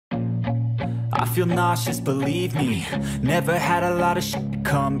I feel nauseous, believe me. Never had a lot of shit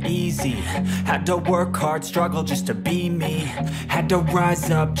come easy. Had to work hard, struggle just to be me. Had to rise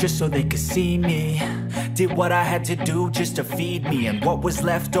up just so they could see me. Did what I had to do just to feed me, and what was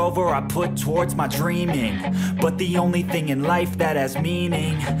left over I put towards my dreaming. But the only thing in life that has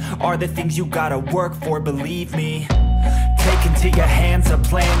meaning are the things you gotta work for, believe me. Take into your hands a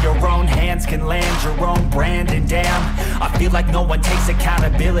plan, your own hands can land your own brand. And damn, I feel like no one takes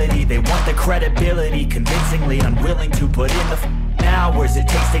accountability. They want the credibility, convincingly unwilling to put in the hours it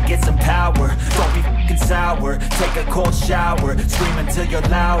takes to get some power. Don't be f***ing sour, take a cold shower. Scream until you're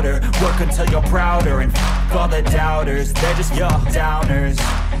louder, work until you're prouder. And f*** all the doubters, they're just your downers.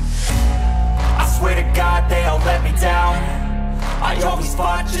 I swear to God they all let me down. I always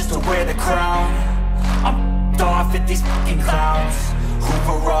fought just to wear the crown. I'm off at these fucking clowns who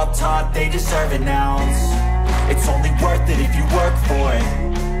were all taught they deserve an ounce. It's only worth it if you work for it.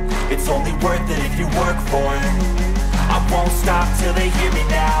 It's only worth it if you work for it. I won't stop till they hear me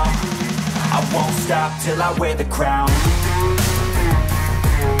now. I won't stop till I wear the crown.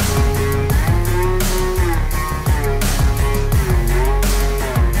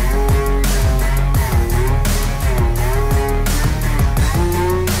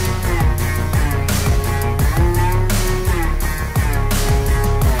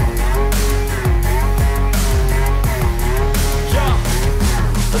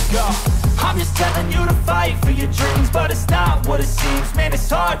 I'm just telling you to fight for your dreams, but it's not what it seems. Man, it's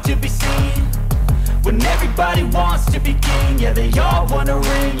hard to be seen when everybody wants to be king. Yeah, they all wanna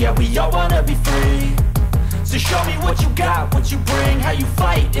ring, yeah, we all wanna be free. So show me what you got, what you bring, how you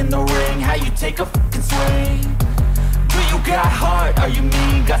fight in the ring, how you take a fucking swing. Do you got heart, are you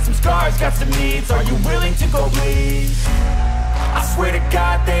mean? Got some scars, got some needs, are you willing to go bleed? I swear to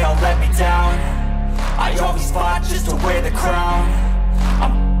God they all let me down. I always fought just to wear the crown.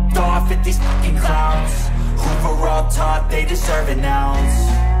 I'm off at these fucking clowns who were all taught they deserve an ounce.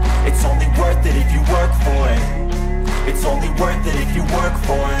 It's only worth it if you work for it. It's only worth it if you work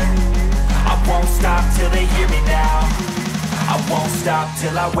for it. I won't stop till they hear me now. I won't stop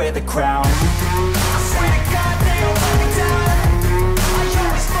till I wear the crown. I swear to God they all let me down. I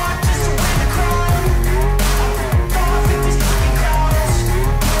always fought just to wear the crown. I'm off at these fucking clowns who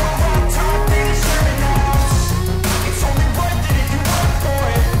were all taught they deserve an ounce. It's only worth it if you work for it. It's only worth it if you work for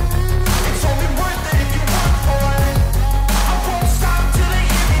it. I won't stop till they hear me now. I won't stop till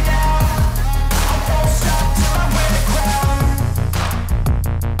I wear the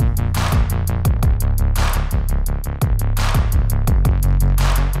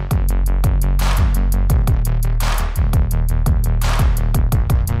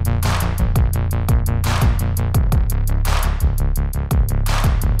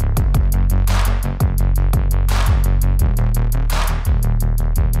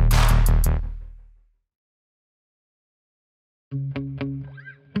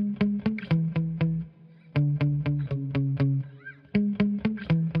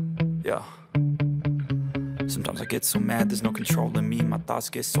Yeah. Sometimes I get so mad, there's no controlling me. My thoughts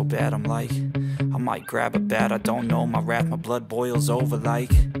get so bad, I'm like, I might grab a bat, I don't know. My wrath, my blood boils over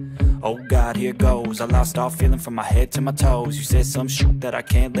like, oh God, here goes. I lost all feeling from my head to my toes. You said some shit that I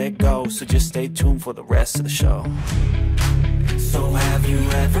can't let go, so just stay tuned for the rest of the show. So have you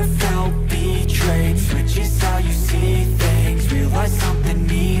ever felt betrayed? Switches how you see things, realize something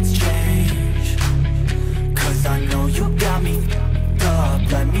needs change. Cause I know you got me f***ed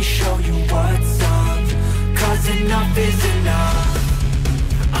up. Let me show you what's up, cause enough is enough.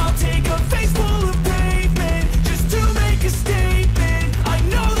 I'll take a face full of pavement just to make a statement. I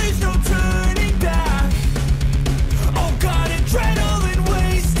know there's no turning back. Oh God, adrenaline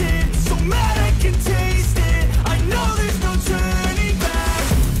wasted, so mad I can taste it. I know there's no turning back.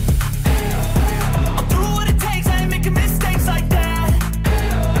 I'll do what it takes, I ain't making mistakes like that.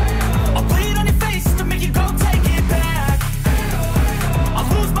 I'll bleed on your face to make you go take it back. I'll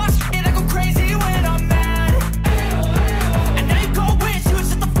lose my shit, I go crazy when I'm mad. And now you go wish you would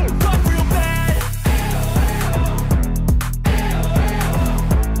shut the fuck up real bad.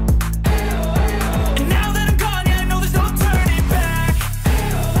 And now that I'm gone, yeah, I know there's no turning back.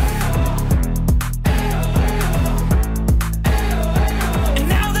 And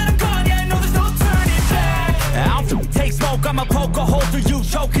now that I'm gone, yeah, I know there's no turning back. I don't take smoke, I'ma poke a hole through you,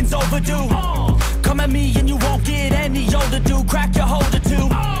 choking's overdue. Come at me and you won't get any older, dude. Crack your holder too.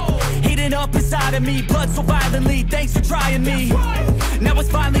 Heating up inside of me, blood so violently. Thanks for trying me. Now it's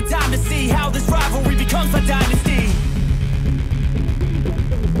finally time to see how this rivalry becomes a dynasty.